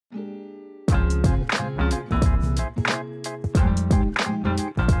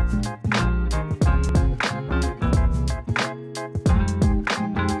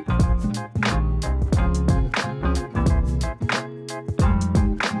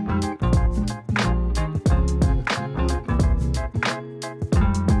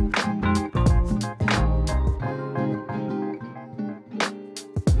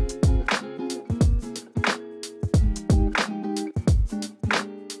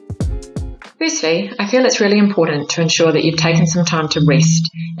Firstly, I feel it's really important to ensure that you've taken some time to rest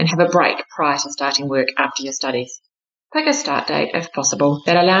and have a break prior to starting work after your studies. Pick a start date, if possible,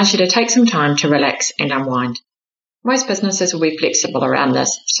 that allows you to take some time to relax and unwind. Most businesses will be flexible around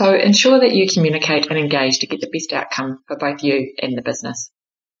this, so ensure that you communicate and engage to get the best outcome for both you and the business.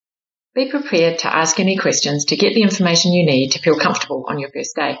 Be prepared to ask any questions to get the information you need to feel comfortable on your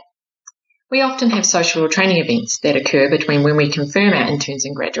first day. We often have social or training events that occur between when we confirm our interns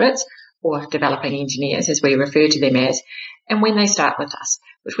and graduates, or developing engineers as we refer to them as, and when they start with us,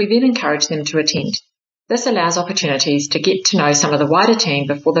 which we then encourage them to attend. This allows opportunities to get to know some of the wider team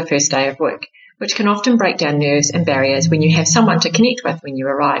before the first day of work, which can often break down nerves and barriers when you have someone to connect with when you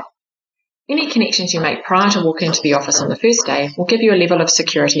arrive. Any connections you make prior to walking into the office on the first day will give you a level of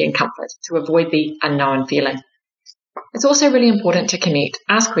security and comfort to avoid the unknown feeling. It's also really important to connect,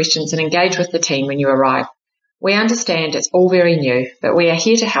 ask questions and engage with the team when you arrive. We understand it's all very new, but we are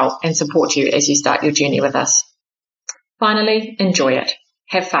here to help and support you as you start your journey with us. Finally, enjoy it.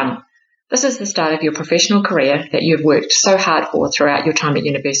 Have fun. This is the start of your professional career that you have worked so hard for throughout your time at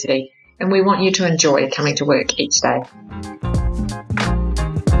university, and we want you to enjoy coming to work each day.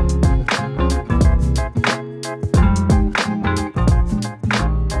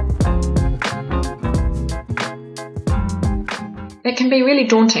 It can be really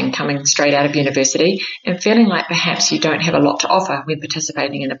daunting coming straight out of university and feeling like perhaps you don't have a lot to offer when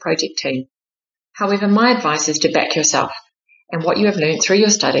participating in a project team. However, my advice is to back yourself and what you have learned through your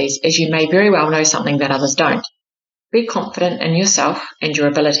studies, as you may very well know something that others don't. Be confident in yourself and your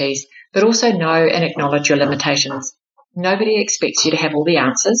abilities, but also know and acknowledge your limitations. Nobody expects you to have all the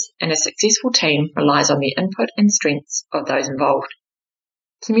answers, and a successful team relies on the input and strengths of those involved.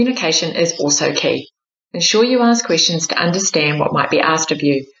 Communication is also key. Ensure you ask questions to understand what might be asked of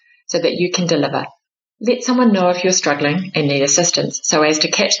you so that you can deliver. Let someone know if you're struggling and need assistance so as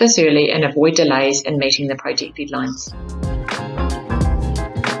to catch this early and avoid delays in meeting the project deadlines.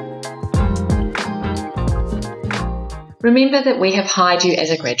 Remember that we have hired you as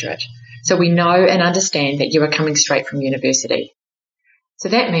a graduate, so we know and understand that you are coming straight from university. So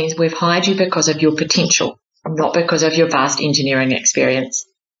that means we've hired you because of your potential, not because of your vast engineering experience.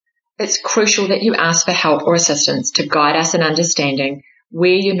 It's crucial that you ask for help or assistance to guide us in understanding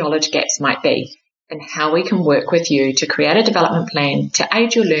where your knowledge gaps might be and how we can work with you to create a development plan to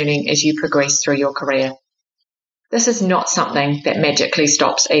aid your learning as you progress through your career. This is not something that magically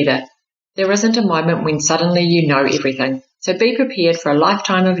stops either. There isn't a moment when suddenly you know everything, so be prepared for a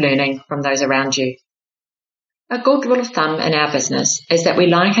lifetime of learning from those around you. A good rule of thumb in our business is that we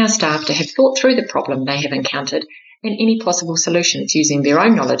like our staff to have thought through the problem they have encountered and any possible solutions using their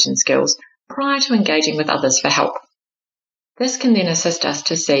own knowledge and skills prior to engaging with others for help. This can then assist us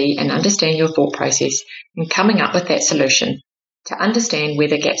to see and understand your thought process in coming up with that solution, to understand where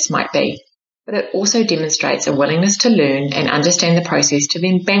the gaps might be, but it also demonstrates a willingness to learn and understand the process to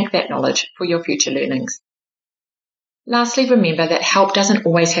then bank that knowledge for your future learnings. Lastly, remember that help doesn't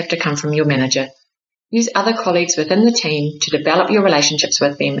always have to come from your manager. Use other colleagues within the team to develop your relationships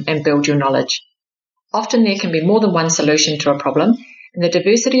with them and build your knowledge. Often there can be more than one solution to a problem, and the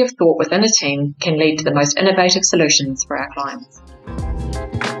diversity of thought within a team can lead to the most innovative solutions for our clients.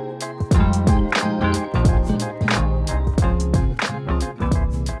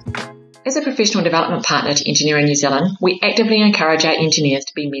 As a professional development partner to Engineering New Zealand, we actively encourage our engineers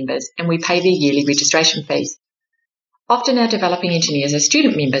to be members, and we pay their yearly registration fees. Often our developing engineers are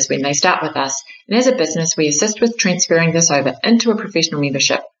student members when they start with us, and as a business we assist with transferring this over into a professional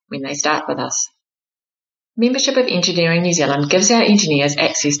membership when they start with us. Membership of Engineering New Zealand gives our engineers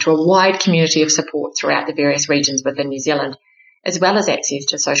access to a wide community of support throughout the various regions within New Zealand, as well as access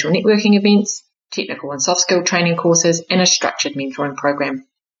to social networking events, technical and soft skill training courses, and a structured mentoring program.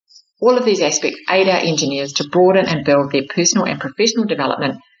 All of these aspects aid our engineers to broaden and build their personal and professional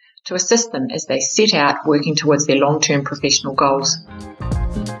development to assist them as they set out working towards their long-term professional goals.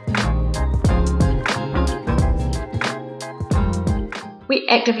 We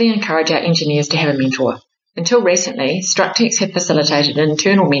actively encourage our engineers to have a mentor. Until recently, Structex had facilitated an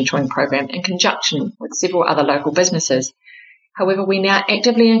internal mentoring program in conjunction with several other local businesses. However, we now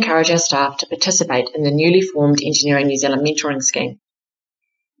actively encourage our staff to participate in the newly formed Engineering New Zealand mentoring scheme.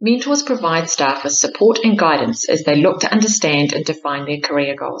 Mentors provide staff with support and guidance as they look to understand and define their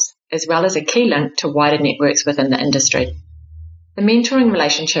career goals, as well as a key link to wider networks within the industry. The mentoring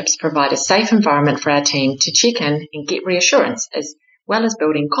relationships provide a safe environment for our team to check in and get reassurance, as well as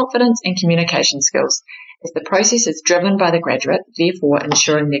building confidence and communication skills, as the process is driven by the graduate, therefore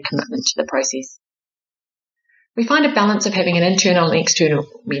ensuring their commitment to the process. We find a balance of having an internal and external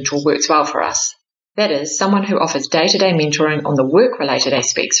mentor works well for us. That is, someone who offers day-to-day mentoring on the work-related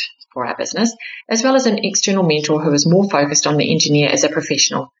aspects for our business, as well as an external mentor who is more focused on the engineer as a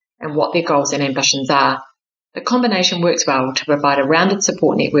professional and what their goals and ambitions are. The combination works well to provide a rounded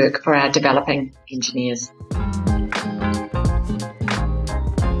support network for our developing engineers.